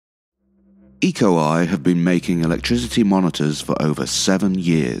EcoEye have been making electricity monitors for over 7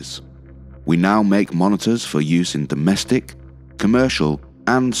 years. We now make monitors for use in domestic, commercial,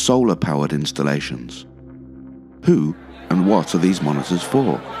 and solar-powered installations. Who and what are these monitors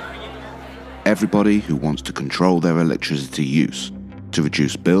for? Everybody who wants to control their electricity use, to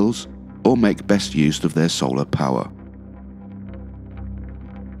reduce bills, or make best use of their solar power.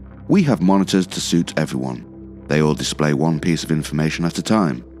 We have monitors to suit everyone. They all display one piece of information at a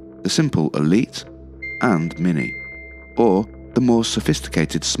time, the simple Elite and Mini, or the more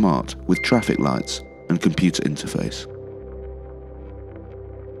sophisticated Smart with traffic lights and computer interface.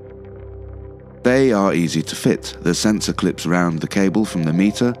 They are easy to fit. The sensor clips around the cable from the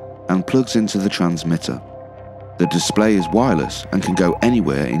meter and plugs into the transmitter. The display is wireless and can go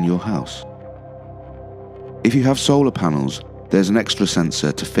anywhere in your house. If you have solar panels, there's an extra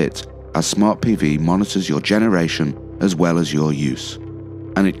sensor to fit, as Smart PV monitors your generation as well as your use.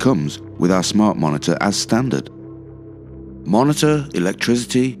 And it comes with our Smart Monitor as standard. Monitor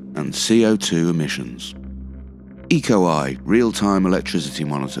electricity and CO2 emissions. EcoEye real-time electricity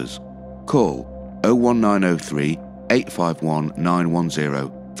monitors. Call 01903 851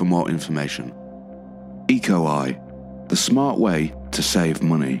 910 for more information. EcoEye, the smart way to save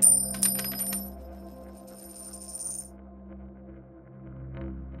money.